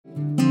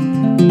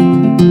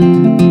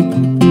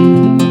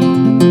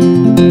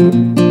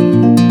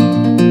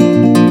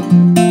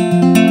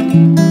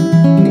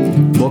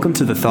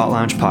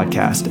Lounge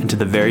podcast and to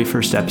the very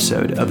first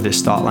episode of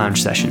this Thought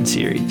Lounge session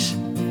series.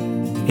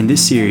 In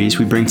this series,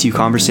 we bring to you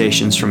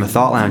conversations from a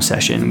Thought Lounge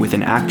session with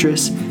an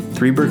actress,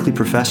 3 Berkeley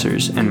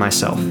professors, and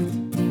myself.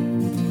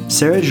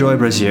 Sarah Joy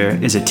Brazier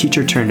is a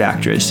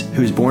teacher-turned-actress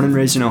who is born and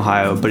raised in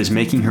Ohio but is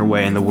making her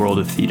way in the world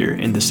of theater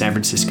in the San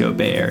Francisco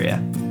Bay Area.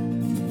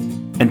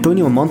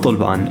 Antonio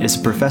Montalban is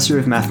a professor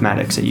of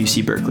mathematics at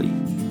UC Berkeley.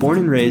 Born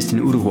and raised in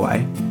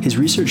Uruguay, his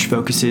research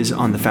focuses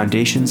on the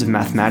foundations of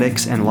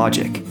mathematics and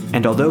logic,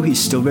 and although he's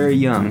still very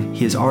young,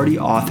 he has already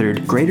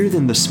authored greater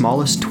than the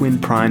smallest twin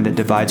prime that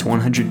divides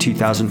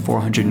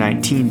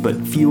 102,419, but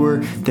fewer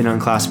than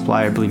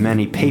unclassifiably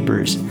many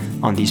papers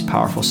on these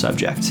powerful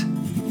subjects.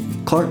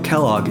 Clark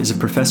Kellogg is a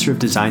professor of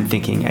design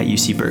thinking at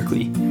UC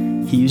Berkeley.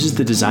 He uses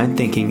the design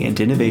thinking and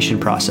innovation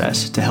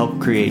process to help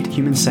create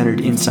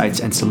human-centered insights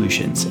and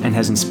solutions, and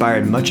has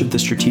inspired much of the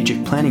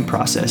strategic planning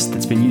process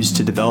that's been used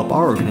to develop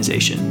our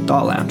organization,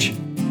 Thought Lounge.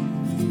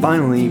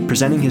 Finally,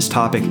 presenting his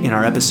topic in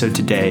our episode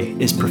today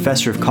is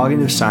Professor of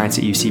Cognitive Science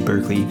at UC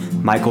Berkeley,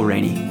 Michael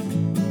Rainey.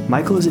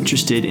 Michael is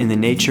interested in the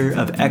nature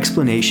of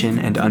explanation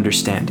and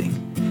understanding,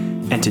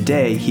 and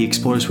today he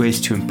explores ways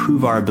to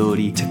improve our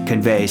ability to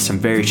convey some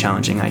very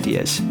challenging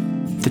ideas.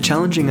 The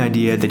challenging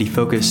idea that he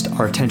focused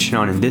our attention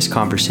on in this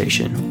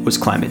conversation was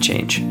climate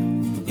change.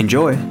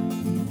 Enjoy!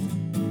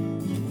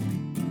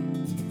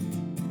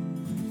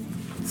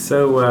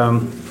 So,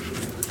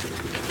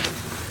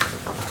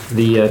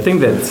 the thing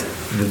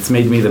that's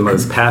made me the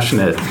most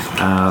passionate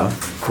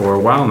for a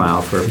while now,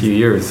 for a few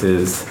years,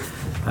 is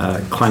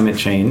climate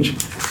change.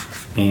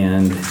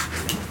 And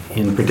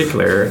in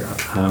particular,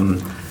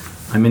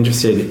 I'm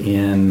interested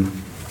in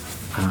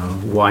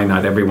why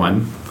not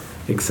everyone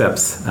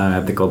accepts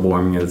that global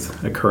warming is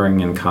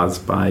occurring and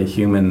caused by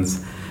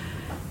humans.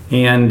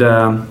 And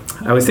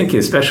I was thinking,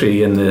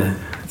 especially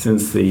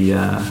since the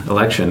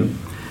election,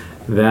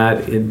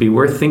 that it'd be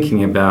worth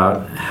thinking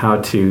about how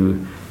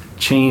to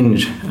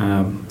change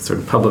sort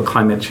of public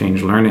climate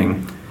change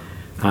learning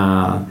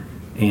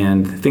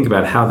and think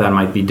about how that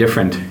might be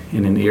different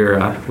in an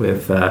era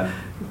with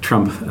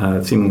Trump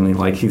seemingly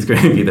like he's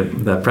going to be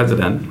the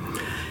president.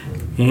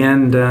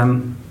 And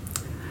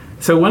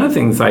so one of the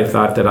things I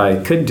thought that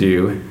I could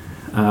do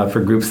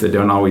for groups that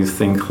don't always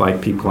think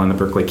like people on the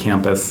Berkeley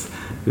campus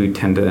who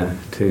tend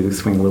to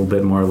swing a little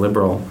bit more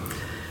liberal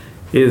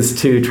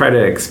is to try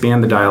to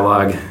expand the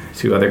dialogue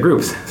to other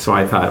groups. So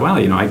I thought, well,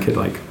 I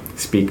could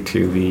speak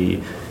to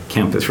the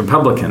campus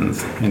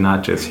Republicans and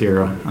not just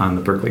here on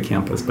the Berkeley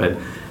campus, but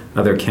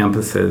other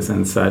campuses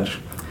and such,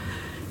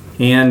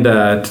 and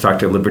to talk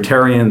to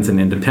libertarians and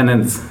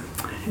independents.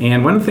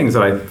 And one of the things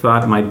that I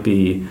thought might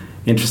be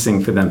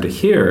interesting for them to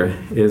hear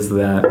is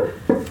that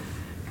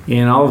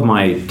in all of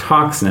my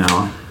talks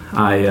now,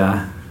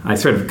 I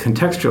sort of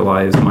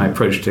contextualize my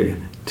approach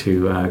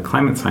to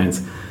climate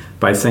science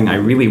by saying I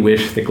really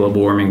wish that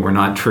global warming were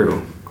not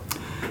true.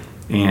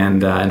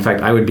 And in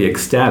fact, I would be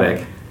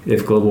ecstatic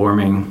if global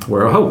warming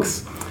were a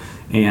hoax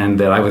and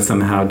that I was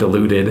somehow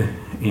deluded.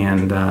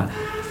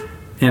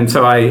 And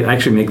so I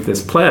actually make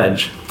this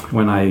pledge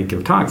when I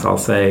give talks. I'll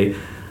say,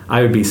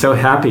 I would be so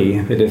happy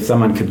that if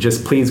someone could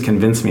just please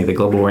convince me that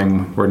global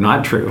warming were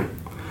not true,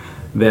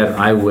 that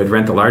I would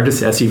rent the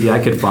largest SUV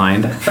I could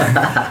find.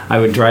 I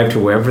would drive to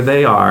wherever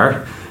they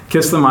are,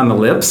 kiss them on the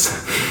lips,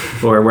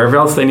 or wherever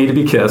else they need to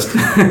be kissed.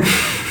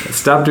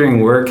 Stop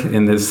doing work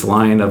in this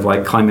line of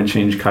climate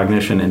change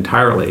cognition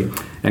entirely,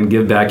 and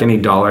give back any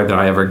dollar that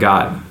I ever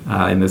got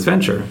in this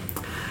venture.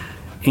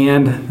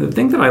 And the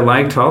thing that I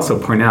like to also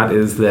point out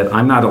is that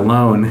I'm not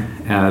alone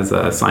as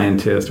a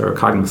scientist or a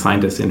cognitive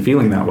scientist in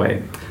feeling that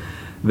way.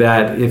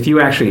 That if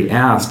you actually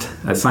asked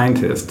a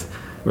scientist,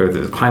 whether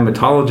it's a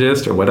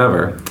climatologist or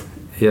whatever,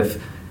 if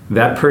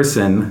that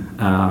person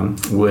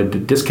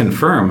would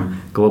disconfirm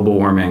global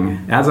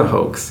warming as a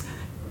hoax,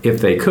 if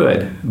they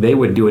could, they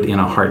would do it in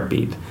a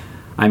heartbeat.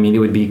 I mean, it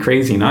would be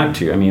crazy not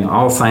to. I mean,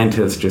 all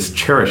scientists just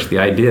cherish the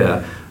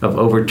idea of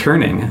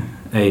overturning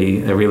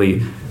a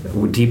really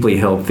deeply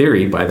held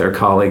theory by their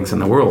colleagues in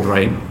the world,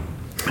 right?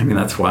 I mean,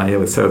 that's why it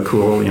was so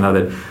cool,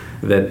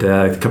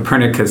 that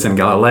Copernicus and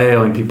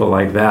Galileo and people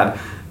like that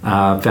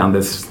found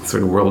this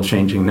sort of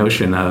world-changing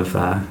notion of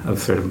a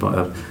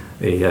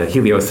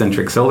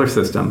heliocentric solar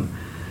system.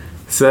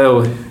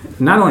 So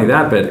not only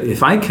that, but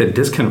if I could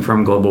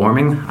disconfirm global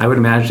warming, I would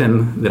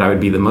imagine that I would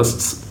be the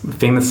most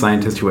famous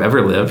scientist who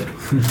ever lived.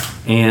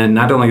 And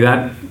not only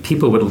that,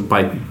 people would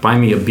buy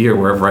me a beer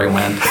wherever I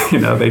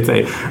went. They'd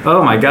say,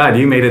 "Oh my God,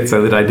 you made it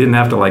so that I didn't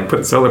have to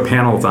put solar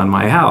panels on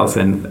my house,"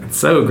 and it's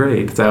so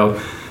great. So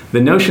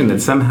the notion that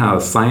somehow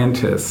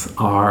scientists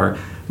are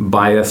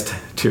biased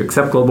to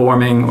accept global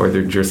warming, or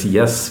they're just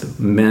yes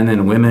men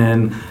and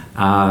women,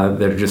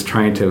 they're just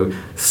trying to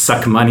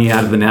suck money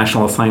out of the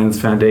National Science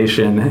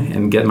Foundation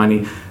and get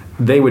money,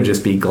 they would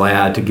just be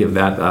glad to give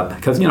that up.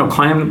 Because,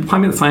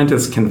 climate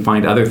scientists can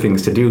find other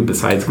things to do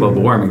besides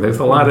global warming. There's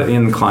a lot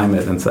in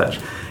climate and such.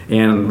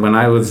 And when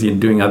I was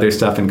doing other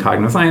stuff in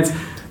cognitive science,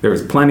 there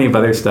was plenty of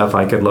other stuff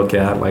I could look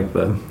at, like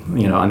the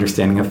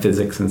understanding of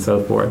physics and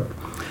so forth.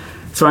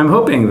 So I'm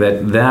hoping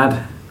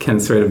that can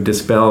sort of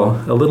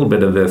dispel a little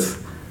bit of this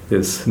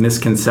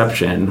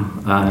misconception,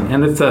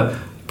 and it's a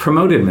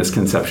promoted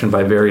misconception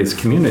by various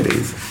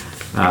communities.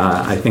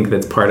 I think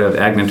that's part of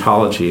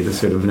agnotology, the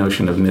sort of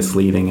notion of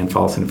misleading and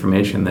false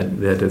information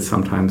that is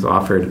sometimes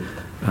offered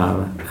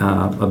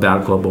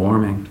about global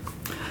warming.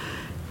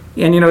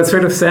 And it's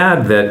sort of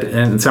sad that,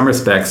 in some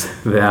respects,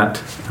 that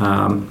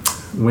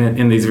when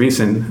in these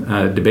recent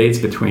debates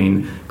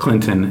between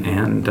Clinton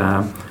and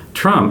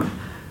Trump,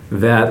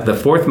 that the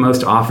fourth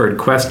most offered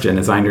question,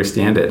 as I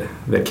understand it,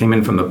 that came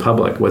in from the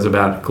public was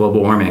about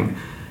global warming.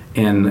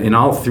 And in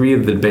all three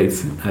of the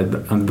debates,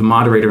 the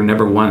moderator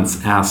never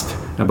once asked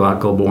about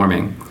global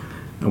warming.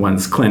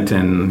 Once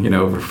Clinton,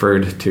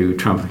 referred to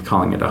Trump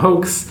calling it a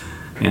hoax,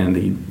 and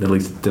he at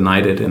least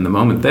denied it in the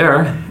moment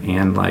there.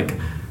 And I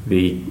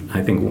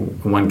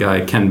think one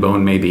guy, Ken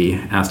Bone, maybe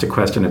asked a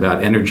question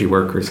about energy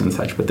workers and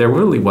such, but there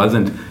really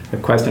wasn't a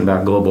question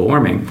about global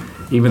warming,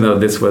 even though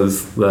this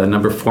was the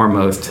number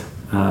foremost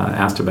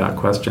asked about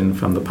question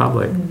from the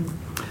public.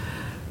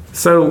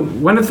 So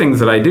one of the things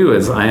that I do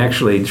is I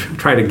actually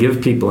try to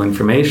give people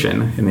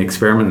information in the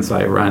experiments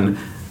I run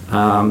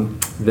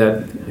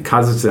that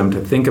causes them to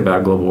think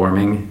about global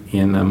warming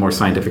in a more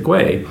scientific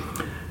way.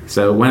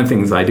 So one of the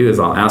things I do is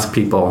I'll ask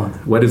people,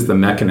 what is the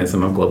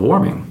mechanism of global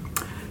warming?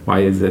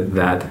 Why is it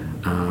that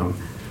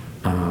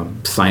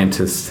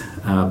scientists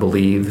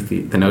believe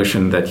the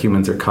notion that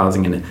humans are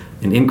causing an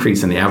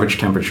increase in the average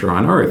temperature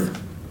on Earth?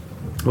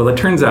 Well, it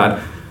turns out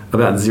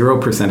about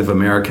 0% of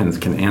Americans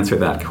can answer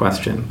that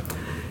question.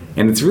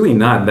 And it's really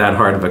not that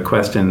hard of a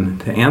question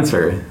to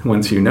answer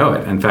once you know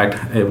it. In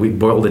fact, we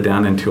boiled it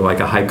down into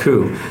like a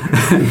haiku.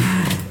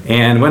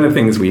 And one of the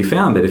things we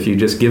found that if you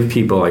just give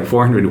people like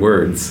 400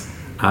 words,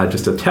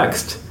 just a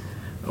text,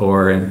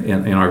 or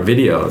in our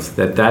videos,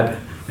 that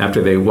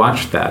after they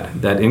watch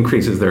that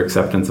increases their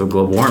acceptance of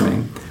global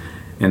warming.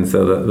 And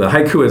so the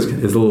haiku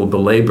is a little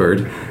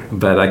belabored,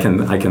 but I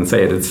can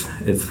say it. It's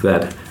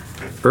that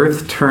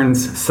Earth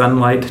turns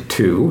sunlight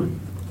to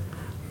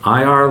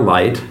IR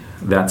light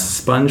that's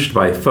sponged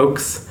by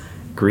folks'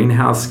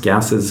 greenhouse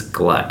gases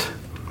glut.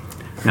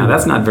 Now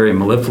that's not very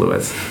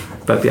mellifluous,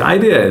 but the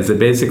idea is that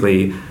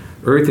basically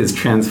Earth is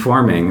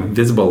transforming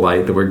visible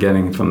light that we're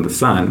getting from the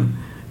sun.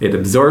 It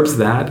absorbs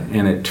that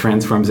and it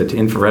transforms it to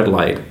infrared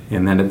light,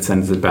 and then it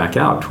sends it back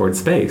out towards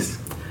space.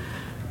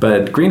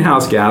 But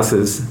greenhouse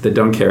gases that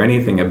don't care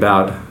anything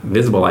about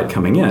visible light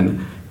coming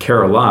in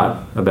care a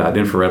lot about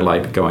infrared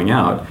light going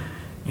out.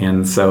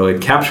 And so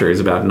it captures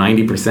about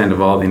 90%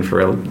 of all the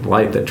infrared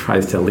light that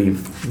tries to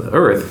leave the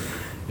Earth,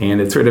 and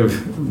it sort of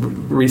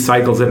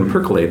recycles it and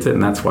percolates it,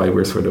 and that's why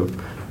we're sort of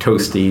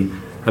toasty.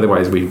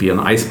 Otherwise, we'd be an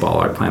ice ball.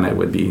 Our planet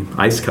would be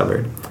ice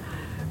covered.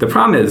 The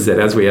problem is that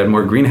as we add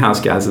more greenhouse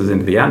gases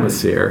into the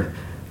atmosphere,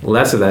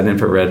 less of that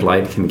infrared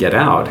light can get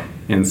out,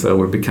 and so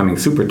we're becoming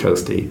super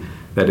toasty.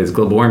 That is,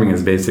 global warming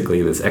is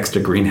basically this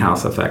extra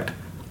greenhouse effect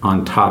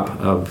on top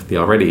of the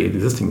already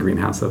existing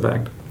greenhouse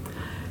effect.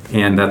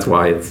 And that's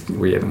why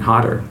we're getting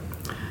hotter.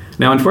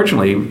 Now,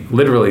 unfortunately,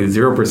 literally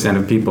 0%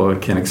 of people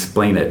can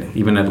explain it,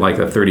 even at like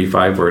a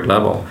 35-word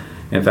level.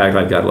 In fact,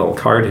 I've got a little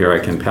card here I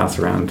can pass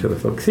around to the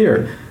folks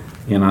here.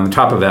 And on the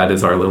top of that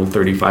is our little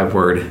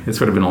 35-word. It's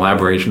sort of an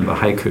elaboration of the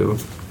haiku.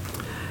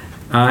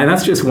 And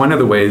that's just one of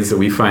the ways that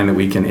we find that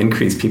we can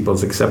increase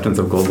people's acceptance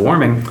of global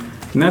warming.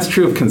 And that's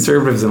true of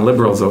conservatives and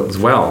liberals as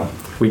well.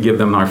 If we give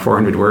them our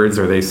 400 words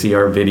or they see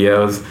our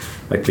videos,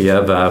 like we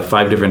have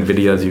 5 different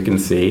videos you can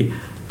see.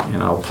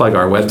 And I'll plug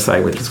our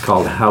website, which is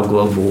called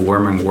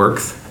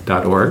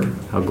howglobalwarmingworks.org,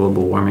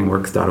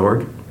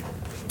 howglobalwarmingworks.org.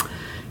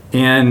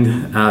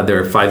 And there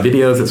are 5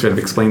 videos that sort of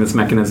explain this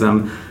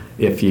mechanism.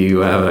 If you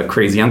have a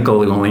crazy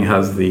uncle who only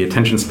has the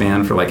attention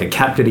span for like a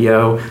cat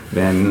video,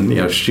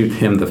 then shoot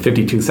him the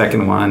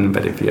 52-second one.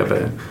 But if you have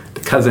a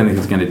cousin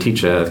who's going to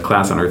teach a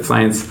class on earth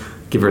science,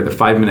 give her the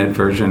 5-minute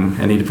version,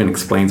 and it even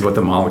explains what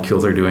the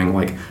molecules are doing,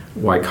 like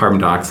why carbon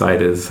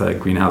dioxide is a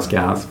greenhouse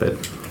gas, but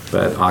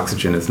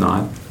oxygen is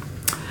not.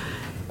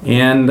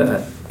 And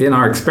in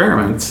our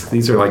experiments,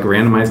 these are like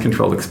randomized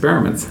controlled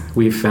experiments,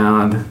 we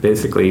found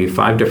basically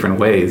 5 different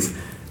ways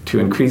to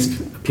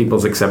increase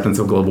people's acceptance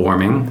of global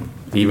warming,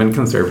 even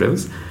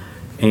conservatives.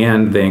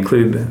 And they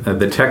include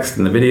the text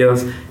and the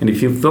videos. And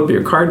if you flip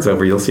your cards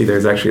over, you'll see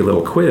there's actually a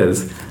little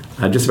quiz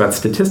just about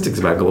statistics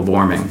about global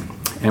warming.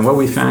 And what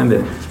we found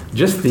that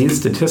just these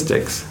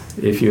statistics,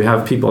 if you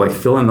have people like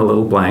fill in the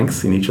little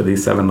blanks in each of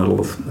these 7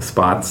 little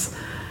spots,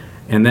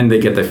 and then they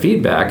get the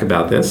feedback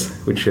about this,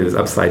 which is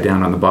upside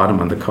down on the bottom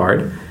on the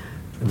card,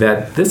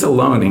 that this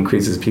alone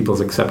increases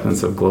people's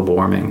acceptance of global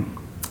warming.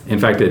 In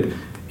fact,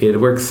 it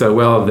works so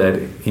well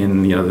that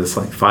in this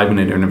like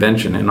 5-minute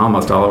intervention, and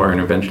almost all of our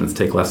interventions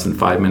take less than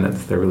 5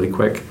 minutes, they're really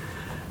quick,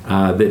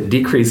 that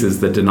decreases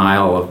the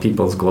denial of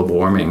people's global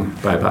warming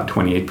by about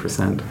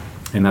 28%.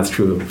 And that's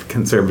true of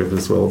conservatives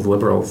as well as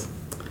liberals.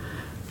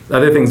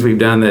 Other things we've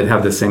done that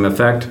have the same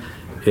effect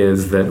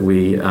is that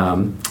we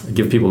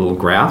give people little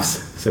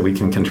graphs. So we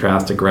can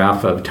contrast a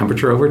graph of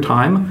temperature over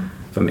time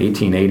from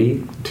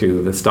 1880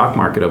 to the stock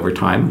market over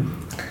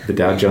time, the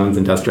Dow Jones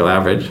Industrial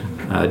Average,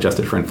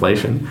 adjusted for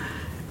inflation.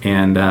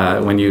 And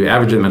when you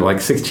average them at like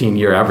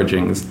 16-year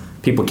averagings,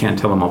 people can't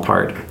tell them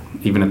apart.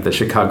 Even at the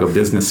Chicago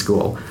Business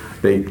School,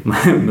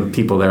 the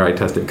people there I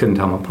tested couldn't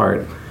tell them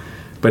apart.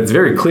 But it's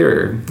very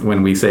clear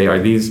when we say, are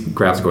these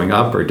graphs going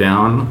up or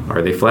down?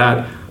 Are they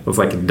flat? It's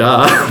like,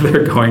 duh,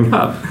 they're going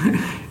up.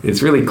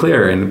 It's really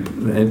clear.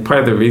 And part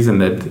of the reason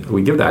that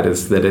we give that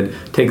is that it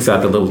takes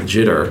out the little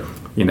jitter.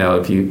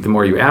 The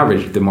more you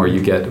average, the more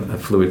you get a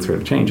fluid sort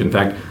of change. In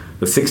fact,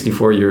 the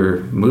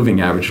 64-year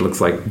moving average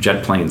looks like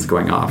jet planes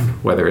going off,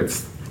 whether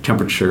it's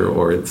temperature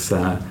or it's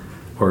the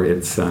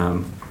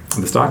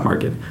stock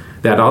market.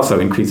 That also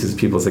increases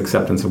people's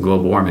acceptance of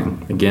global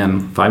warming.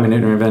 Again, 5-minute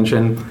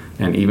intervention,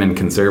 and even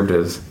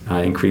conservatives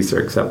increase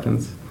their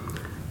acceptance.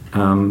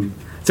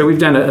 So we've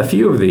done a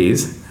few of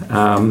these.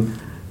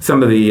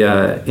 Some of the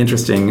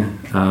interesting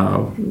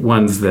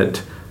ones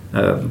that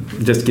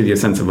just to give you a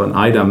sense of an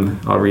item,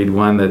 I'll read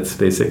one that's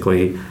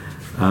basically,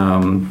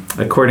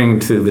 according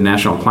to the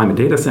National Climate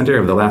Data Center,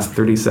 of the last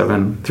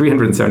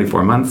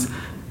 374 months,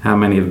 how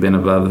many have been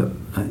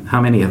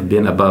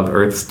above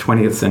Earth's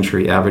 20th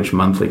century average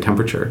monthly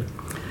temperature?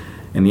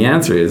 And the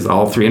answer is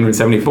all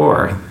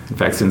 374. In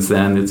fact, since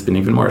then, it's been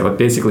even more. But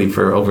basically,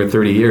 for over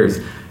 30 years,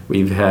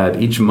 we've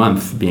had each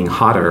month being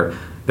hotter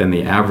than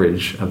the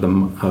average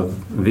than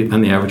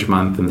the average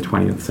month in the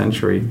 20th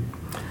century.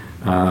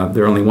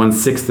 There are only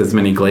 1/6 as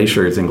many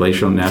glaciers in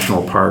Glacial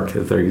National Park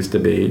as there used to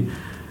be.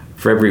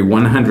 For every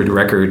 100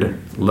 record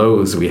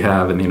lows we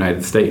have in the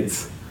United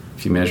States,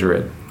 if you measure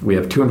it, we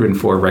have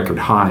 204 record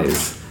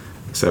highs.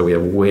 So we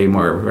have way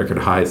more record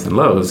highs than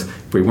lows.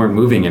 If we weren't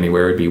moving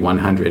anywhere, it'd be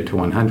 100 to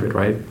 100,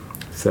 right?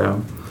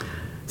 So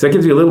that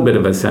gives you a little bit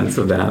of a sense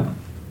of that.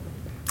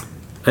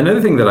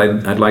 Another thing that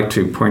I'd like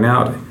to point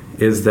out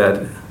is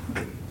that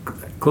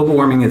global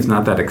warming is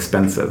not that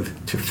expensive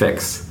to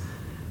fix.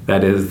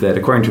 That is that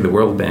according to the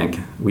World Bank,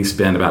 we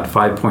spend about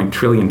 $5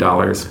 trillion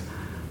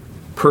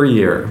per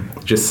year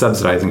just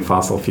subsidizing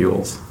fossil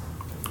fuels.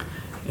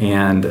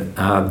 And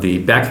the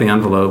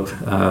back-of-the-envelope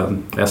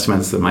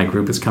estimates that my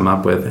group has come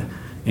up with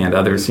and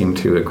others seem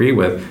to agree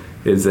with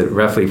is that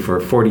roughly for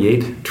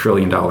 $48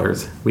 trillion,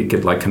 we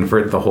could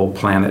convert the whole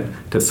planet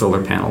to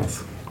solar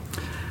panels.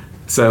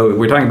 So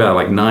we're talking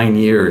about 9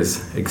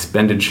 years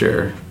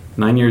expenditure,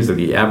 9 years of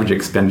the average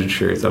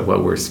expenditures of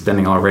what we're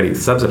spending already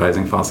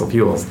subsidizing fossil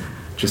fuels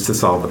just to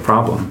solve the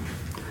problem.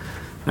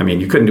 I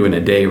mean, you couldn't do it in a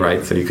day,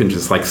 right? So you couldn't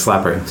just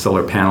slap a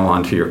solar panel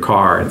onto your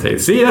car and say,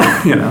 see ya,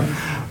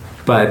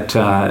 But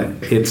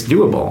it's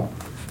doable.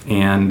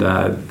 And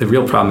the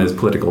real problem is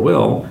political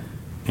will.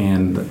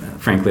 And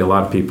frankly, a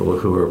lot of people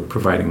who are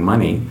providing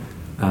money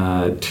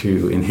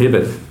to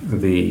inhibit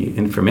the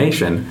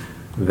information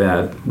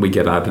that we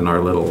get out in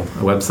our little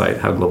website,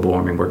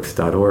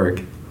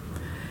 howglobalwarmingworks.org.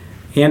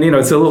 And,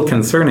 it's a little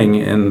concerning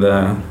in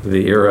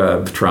the era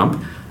of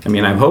Trump. I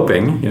mean, I'm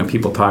hoping,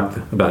 people talk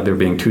about there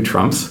being two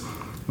Trumps,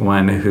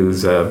 one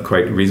who's a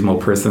quite reasonable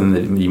person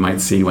that you might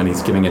see when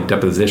he's giving a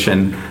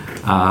deposition,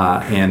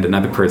 and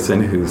another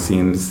person who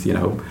seems,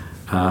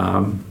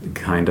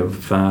 kind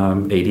of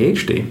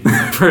ADHD,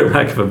 for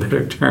lack of a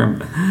better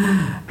term.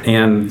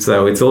 And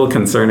so it's a little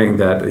concerning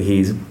that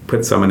he's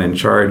put someone in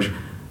charge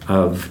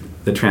of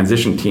the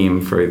transition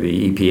team for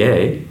the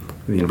EPA,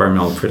 the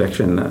Environmental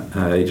Protection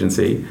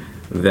Agency,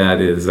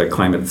 that is a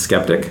climate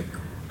skeptic.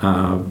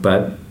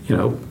 But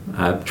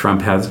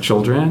Trump has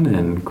children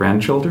and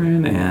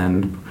grandchildren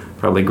and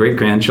probably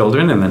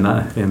great-grandchildren, and then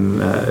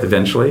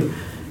eventually.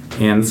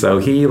 And so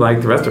he,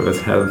 like the rest of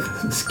us, have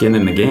skin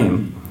in the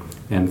game.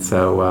 And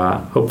so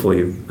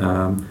hopefully,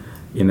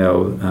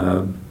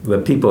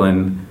 the people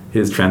in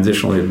his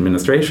transitional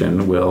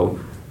administration will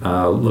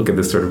look at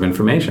this sort of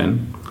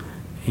information.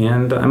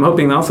 And I'm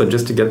hoping also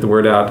just to get the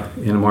word out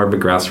in a more of a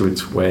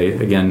grassroots way,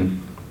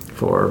 again,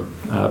 for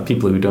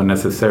people who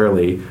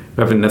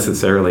haven't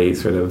necessarily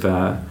sort of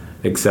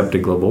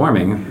accepted global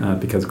warming,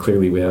 because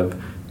clearly we have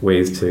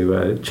ways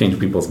to change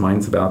people's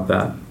minds about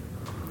that.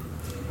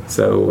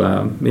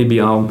 So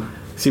maybe I'll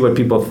see what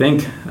people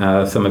think.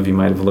 Some of you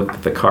might have looked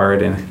at the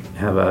card and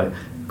have a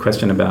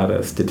question about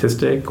a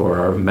statistic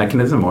or a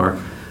mechanism, or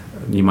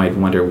you might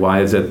wonder,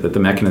 why is it that the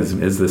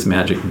mechanism is this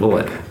magic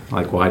bullet?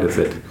 Why does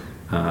it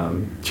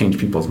change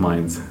people's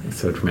minds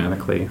so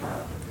dramatically?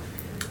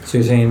 So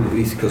you're saying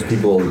it's because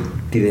people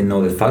didn't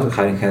know the facts,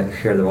 hadn't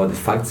heard about the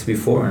facts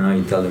before, and now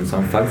you tell them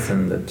some facts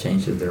and that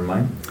changes their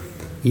mind?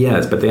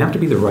 Yes, but they have to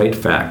be the right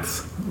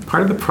facts.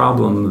 Part of the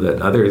problem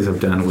that others have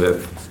done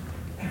with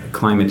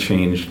climate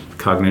change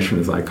cognition,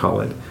 as I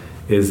call it,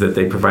 is that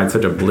they provide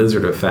such a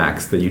blizzard of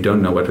facts that you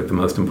don't know what are the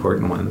most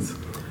important ones.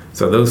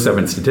 So those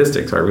 7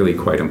 statistics are really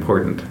quite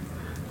important.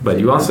 But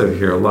you also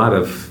hear a lot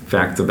of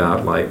facts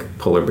about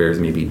polar bears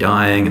may be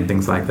dying and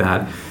things like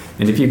that.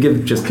 And if you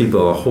give just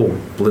people a whole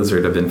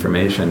blizzard of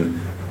information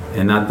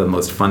and not the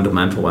most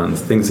fundamental ones,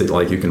 things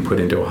that you can put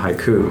into a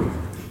haiku,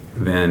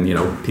 then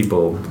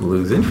people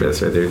lose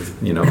interest, or there's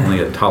only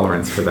a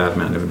tolerance for that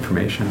amount of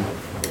information.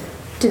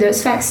 Do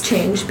those facts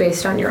change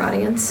based on your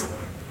audience?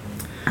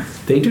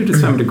 They do to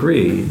some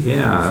degree,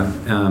 yeah.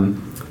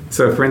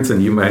 So for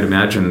instance, you might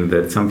imagine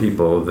that some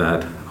people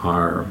that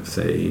are,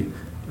 say,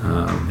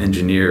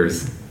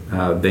 engineers,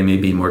 they may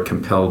be more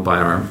compelled by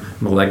our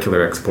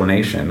molecular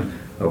explanation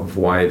of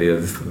why it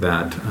is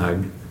that,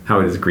 how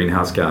it is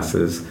greenhouse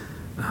gases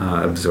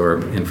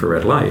absorb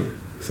infrared light.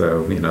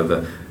 So,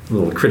 the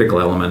little critical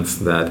elements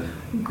that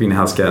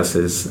greenhouse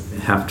gases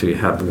have to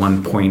have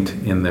one point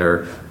in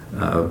their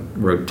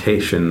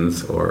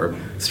rotations or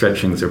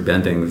stretchings or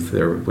bendings,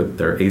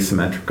 they're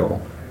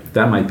asymmetrical.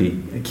 That might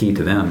be a key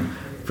to them.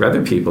 For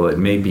other people, it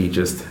may be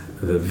just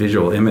the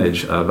visual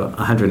image of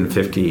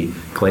 150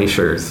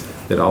 glaciers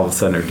that all of a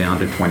sudden are down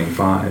to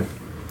 25.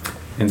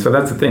 And so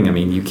that's the thing.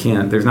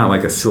 There's not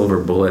like a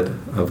silver bullet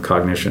of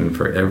cognition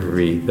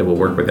that will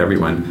work with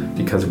everyone,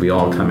 because we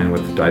all come in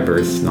with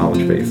diverse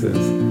knowledge bases.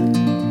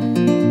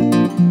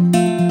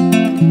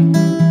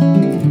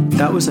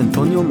 That was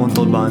Antonio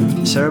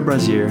Montalban, Sarah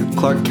Brazier,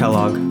 Clark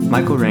Kellogg,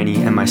 Michael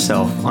Rainey, and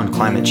myself on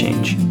climate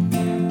change.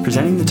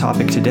 Presenting the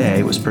topic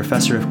today was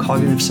Professor of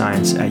Cognitive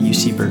Science at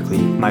UC Berkeley,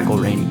 Michael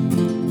Rainey.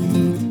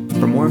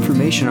 For more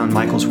information on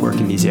Michael's work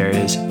in these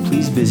areas,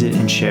 please visit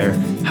and share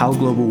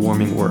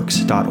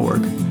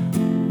howglobalwarmingworks.org.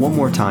 One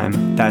more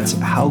time, that's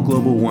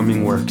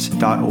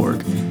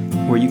howglobalwarmingworks.org,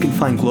 where you can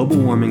find global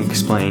warming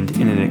explained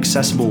in an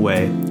accessible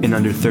way in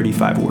under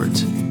 35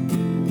 words.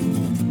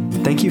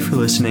 Thank you for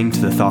listening to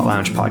the Thought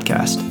Lounge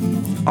podcast.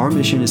 Our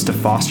mission is to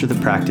foster the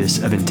practice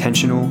of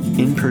intentional,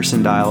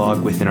 in-person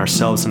dialogue within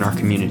ourselves and our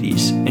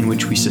communities, in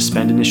which we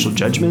suspend initial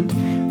judgment,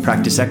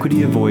 practice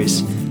equity of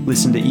voice,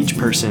 listen to each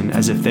person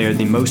as if they are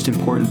the most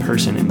important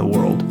person in the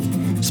world,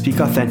 speak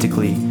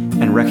authentically,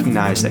 and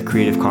recognize that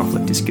creative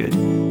conflict is good.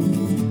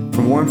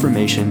 For more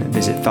information,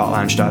 visit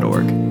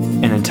thoughtlounge.org.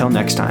 And until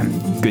next time,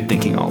 good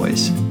thinking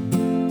always.